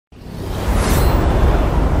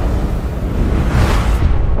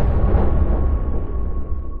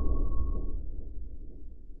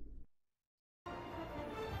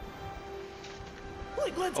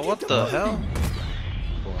Oh, what the hell?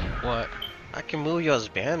 What? I can move y'all's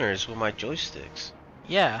banners with my joysticks.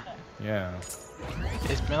 Yeah. Yeah.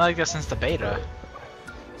 It's been like this since the beta.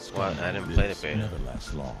 What? I didn't play the beta. Never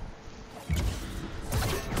lasts long.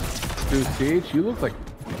 Dude, CH, you look like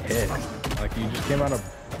pissed. Like you just came out of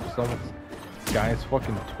some guy's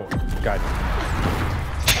fucking God.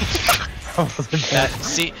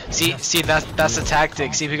 See, that's the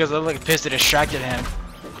tactic. See, because I look like pissed, it distracted him.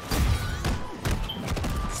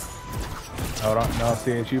 Hold on, no,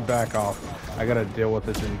 CH, you back off. I gotta deal with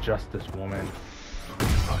this injustice woman.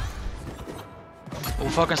 Well,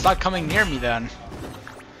 fucking stop coming near me then.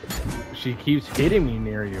 She keeps hitting me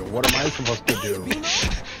near you. What am I supposed to do?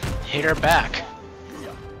 Hit her back.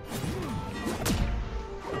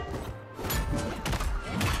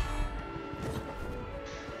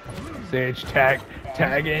 Sage, tag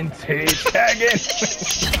in, Sage, tag in.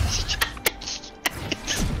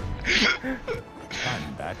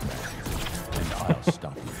 I'm Batman, and I'll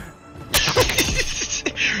stop you.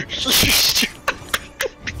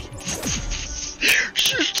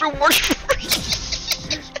 She's the worst.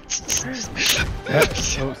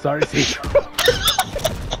 Oh, sorry, Sage. What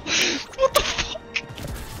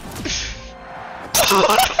the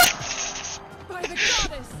fuck? By the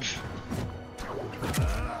goddess.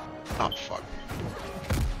 Oh fuck.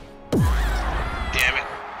 Damn it.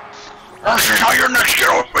 This is how you're next, get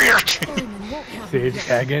over here! Sage,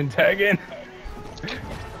 tag in, tag in.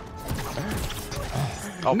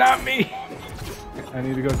 Oh. Not me! I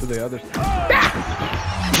need to go to the other side.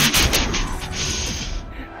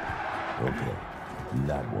 Okay,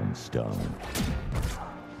 that one's done.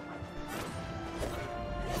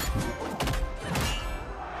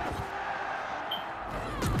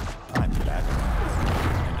 I'm Batman,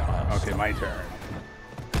 and I'll Okay, my turn.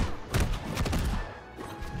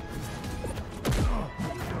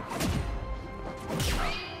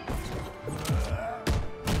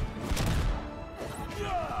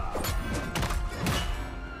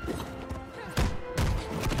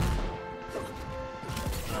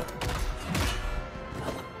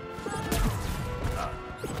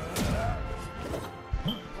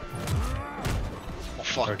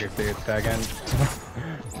 Fuck. Okay, Sage, tag in.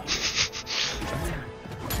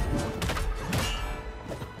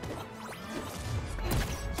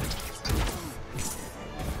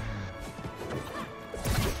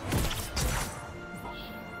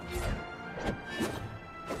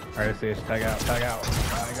 Alright, Sage, tag out, tag out.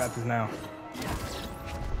 I got this now.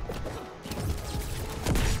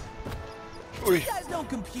 Oi. You guys don't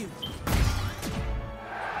compute.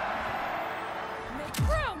 Make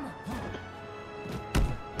room.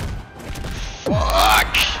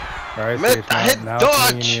 Fuck! Alright, Man, Sage, I hit now it's me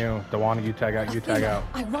and dodge. you. Dewan, you tag out, you tag out.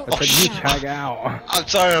 I won't. I said you tag out. I'm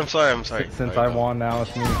sorry. Since Sorry, I won, now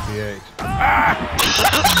it's me and CH.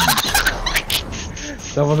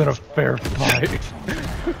 That wasn't a fair fight.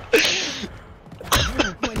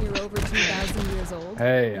 When you're over 2,000 years old.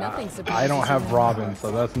 Hey, nothing I don't surprises have you anymore. Robin,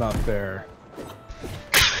 so that's not fair.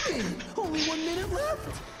 Only 1 minute left.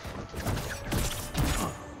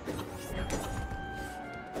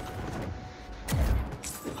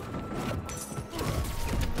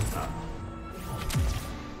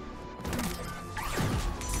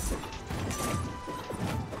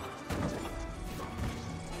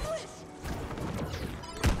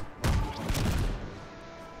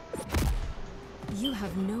 You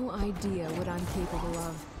have no idea what I'm capable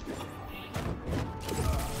of.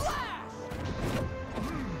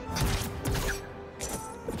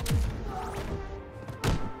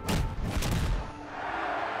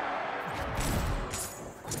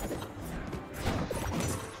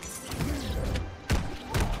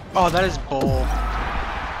 Oh, that is bull.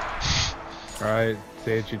 Alright,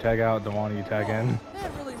 Sage, you tag out. Dewan, you tag in.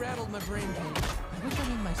 That really rattled my brain cage. I wish I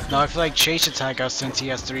made my No, I feel like Chase should tag out since he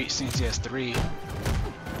has three.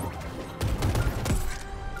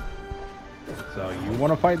 So, you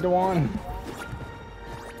want to fight Dewan?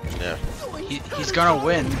 Yeah. He's gonna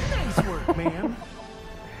win. Nice work, man.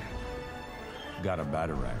 got a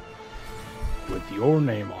batarang. With your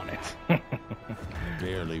name on it.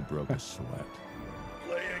 Barely broke a sweat.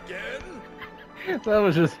 Play again? That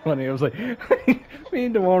was just funny. It was like, me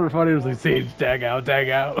and Dewan were funny. It was like, Sage, tag out, tag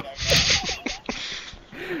out.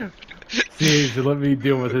 Sage, let me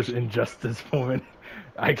deal with this injustice woman.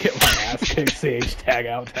 I get my ass kicked. Sage, tag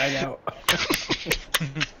out, tag out.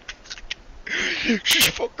 She's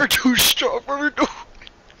fucking too strong for me.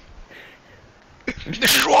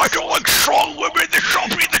 This is why I don't like strong women. They should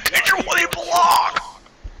be in the kitchen where they belong.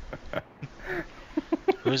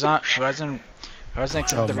 Who's not? Who hasn't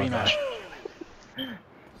accepted the my rematch?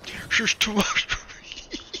 She's too much for me.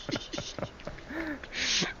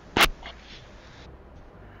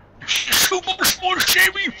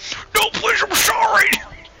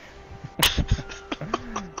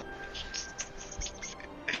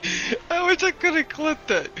 Why is I gonna clip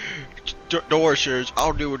that? Don't worry, Sirius.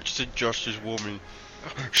 I'll do it to Justice Woman.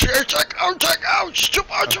 Sirius, take out! Step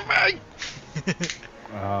out to me!